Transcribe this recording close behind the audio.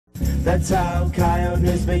That's how Coyote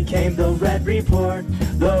News became the Red Report.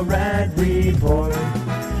 The Red Report.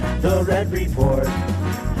 The Red Report.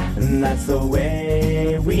 And that's the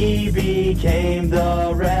way we became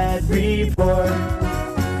the Red Report.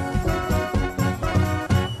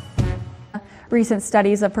 Recent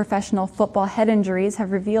studies of professional football head injuries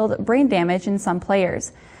have revealed brain damage in some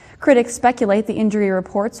players. Critics speculate the injury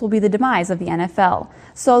reports will be the demise of the NFL.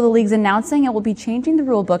 So the league's announcing it will be changing the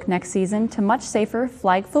rule book next season to much safer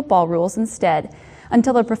flag football rules instead.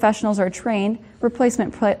 Until the professionals are trained,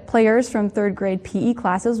 replacement players from third grade PE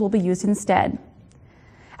classes will be used instead.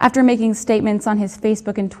 After making statements on his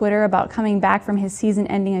Facebook and Twitter about coming back from his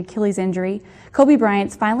season-ending Achilles injury, Kobe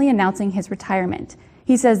Bryant's finally announcing his retirement.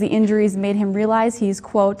 He says the injuries made him realize he's,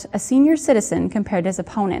 quote, a senior citizen compared to his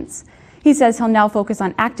opponents. He says he'll now focus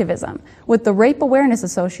on activism with the Rape Awareness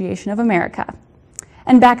Association of America.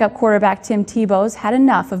 And backup quarterback Tim Tebow's had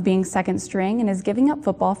enough of being second string and is giving up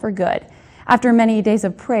football for good. After many days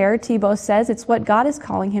of prayer, Tebow says it's what God is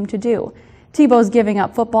calling him to do. Tebow's giving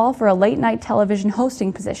up football for a late-night television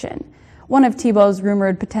hosting position. One of Tebow's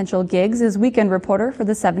rumored potential gigs is weekend reporter for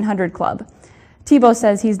the 700 Club. Tebow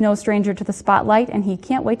says he's no stranger to the spotlight and he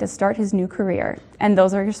can't wait to start his new career. And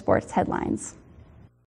those are your sports headlines.